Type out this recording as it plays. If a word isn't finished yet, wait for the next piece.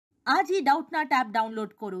আজই Doubtnut app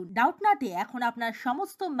download করুন। ডাউটনাটে এখন আপনার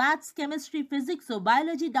সমস্ত ম্যাথস, কেমিস্ট্রি, ফিজিক্স ও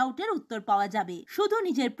বায়োলজি ডাউটের উত্তর পাওয়া যাবে। শুধু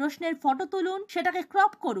নিজের প্রশ্নের ফটো তুলুন, সেটাকে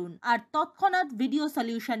ক্রপ করুন আর তৎক্ষণাৎ ভিডিও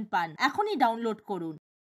সলিউশন পান। এখনই ডাউনলোড করুন।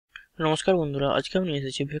 নমস্কার বন্ধুরা, আজকে আমি নিয়ে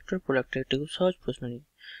এসেছি ভেক্টর প্রোডাক্টের একটি খুব সহজ প্রশ্ন নিয়ে,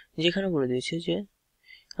 যেখানে বলে দিয়েছে যে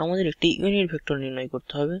আমাদের একটি ইউনিট ভেক্টর নির্ণয়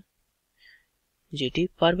করতে হবে যেটি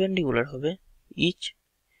পারপেন্ডিকুলার হবে each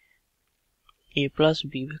a plus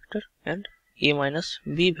B vector and a minus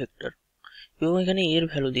B vector, এবং এখানে এর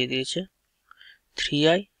ভ্যালু দিয়ে দিয়েছে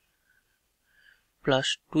 3i plus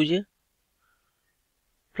 2j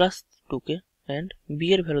plus 2k and B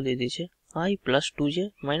এর ভ্যালু দিয়ে দিয়েছে i plus 2j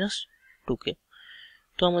minus 2k।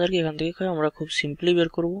 তো আমাদেরকে এখান থেকে আমরা খুব সিম্পলি বের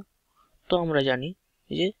করব। তো আমরা জানি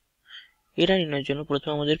যে এটা নির্ণয়ের জন্য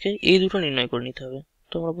প্রথমে আমাদেরকে এই দুটো নির্ণয় করে নিতে হবে।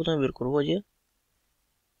 তো আমরা প্রথমে বের করব যে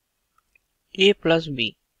a plus B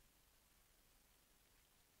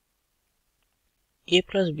is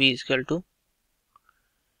equal to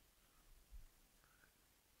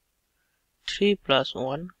 3 plus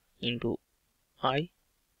 1 into I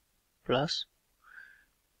plus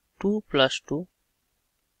 2 plus 2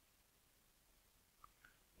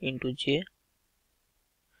 into j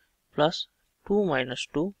plus 2 minus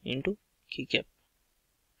 2 into k cap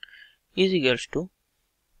is equals to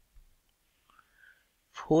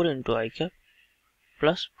 4 into I cap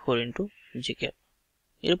plus 4 into j cap।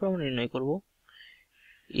 এরপর আমরা নির্ণয় করব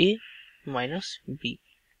a minus b।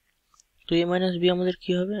 তো a minus b আমাদের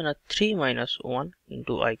কি হবে না 3 minus 1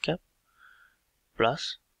 into I cap plus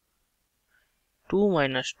 2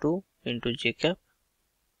 minus 2 into j cap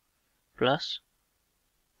plus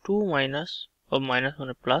 2 minus or minus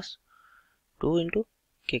 1 plus 2 into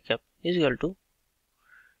k cap is equal to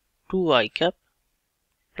 2I cap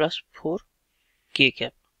plus 4 k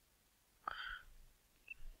cap।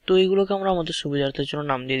 তো এইগুলোকে আমরা আমাদের সুবিধার্থের জন্য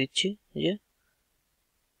নাম দিয়ে দিচ্ছি যে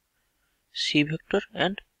c vector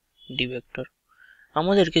and d vector.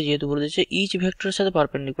 আমাদেরকে যেহেতু বলে দিচ্ছে ইচ ভেক্টরের সাথে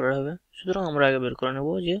পারপেন্ডিকুলার হবে, সুতরাং আমরা আগে বের করে নেব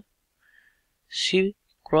যে c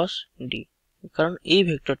ক্রস d, কারণ এই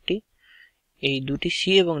ভেক্টরটি এই দুটি c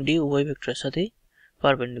এবং d উভয় ভেক্টরের সাথেই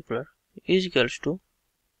perpendicular, is equals to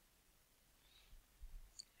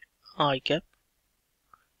I cap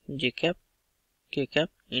j cap k cap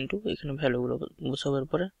into এখানে ভ্যালুগুলো বসাবার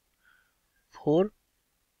পরে 4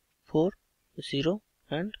 4 0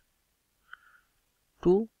 and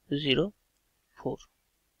 2 0 4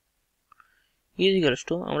 is equals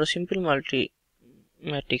to আমরা সিম্পল মাল্টি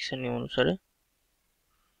ম্যাট্রিক্সের নিয়ম অনুসারে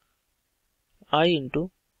I into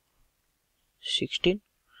 16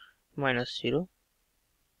 minus 0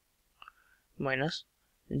 minus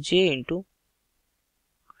j into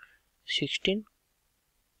 16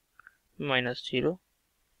 minus 0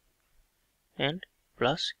 and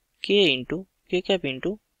plus k into k cap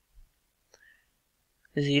into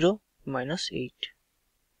 0 minus 8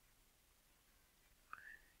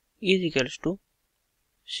 is equals to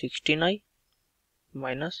 16i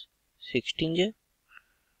minus 16j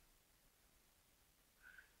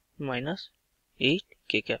minus 8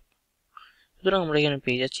 k cap। সুতরাং আমরা এখানে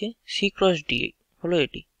পেয়ে যাচ্ছি c ক্রস d হলো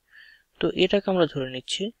এটি। তো এটাকে আমরা ধরে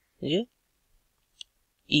নিচ্ছি যে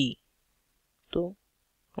e। তো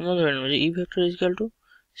আমরা ধরে নেব যে e vector is equal to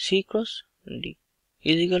c cross d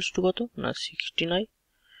is equals to কত না 16i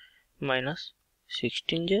minus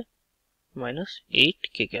 16j minus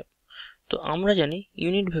 8 k cap। তো আমরা জানি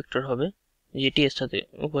ইউনিট ভেক্টর হবে যেটি এর সাথে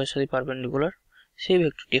উভয়ের সাথে পারপেন্ডিকুলার, সেই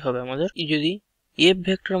ভেক্টরটি হবে আমাদের যদি f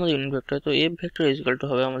ভেক্টর আমাদের ইউনিট ভেক্টর, তো f vector is equal to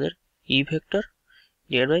হবে আমাদের e vector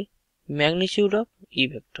divide by magnitude of e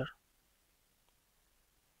vector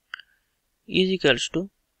is equals to,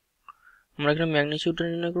 আমরা এখানে ম্যাগনিটিউডটা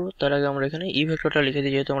নির্ণয় করব। তার আগে আমরা এখানে e ভেক্টরটা লিখে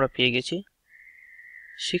দিই, যেহেতু আমরা পেয়ে গেছি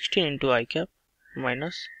 16 into I cap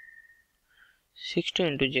minus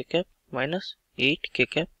 16 into j cap minus 8 k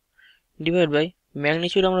cap divide by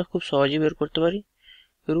magnitude আমরা খুব সহজেই বের করতে পারি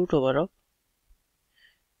রুট ওভার অফ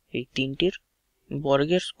এই তিনটির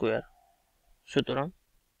বর্গের স্কোয়ার। সুতরাং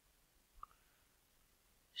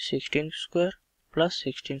 16 square plus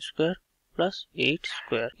 16 square plus 8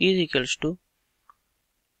 square is equals to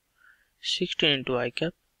 16 into I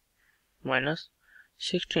cap minus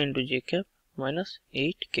 16 into j cap minus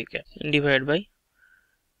 8 k cap divide by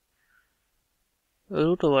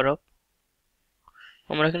root over of,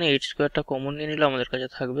 আমরা এখানে 8 স্কোয়ারটা কমন নিয়ে নিলে আমাদের কাছে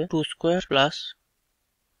থাকবে 2 square plus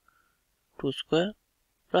 2 square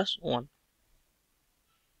plus 1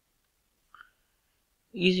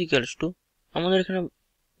 is equals to, আমাদের এখানে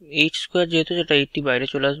 8 স্কোয়ার যেহেতু সেটা 80 বাইরে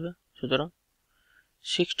চলে আসবে, সুতরাং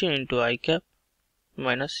 16 into I cap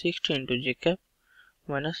minus 16 into j cap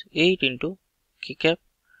minus 8 into k cap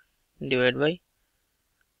divide by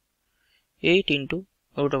 8 into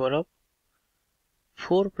root over of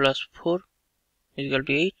 4 plus 4 is equal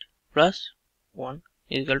to 8 plus 1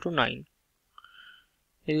 is equal to 9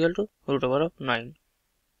 is equal to root over of 9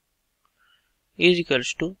 is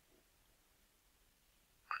equals to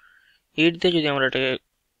 8 দিয়ে যদি আমরা এটাকে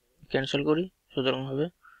cancel করি সুতরাং হবে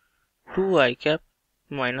 2i cap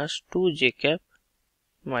minus 2j cap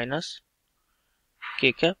minus k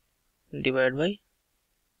cap divided by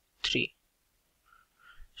 3।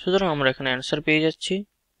 সুতরাং আমরা এখানে অ্যান্সার পেয়ে যাচ্ছি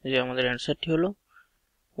যে আমাদের অ্যান্সারটি হলো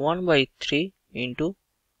 1/3 into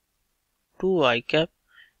 2i cap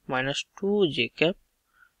minus 2j cap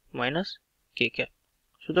minus k cap।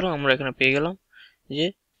 সুতরাং আমরা এখানে পেয়ে গেলাম যে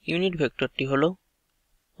ইউনিট ভেক্টরটি হলো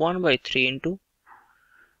 1/3 into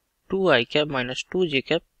 2i cap minus 2j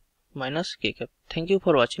cap minus k cap। Thank you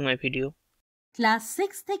for watching my video. Class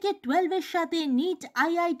 6 থেকে 12 এর সাথে নিট,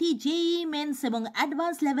 আইআইটি, জেইই মেন্স এবং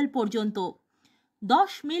অ্যাডভান্স লেভেল পর্যন্ত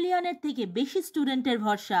 10 মিলিয়নের থেকে বেশি স্টুডেন্টের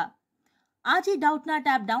ভরসা। আজই ডাউটনাট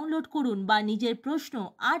অ্যাপ ডাউনলোড করুন বা নিজের প্রশ্ন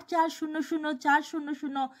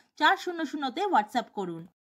 8400400400 তে হোয়াটসঅ্যাপ করুন।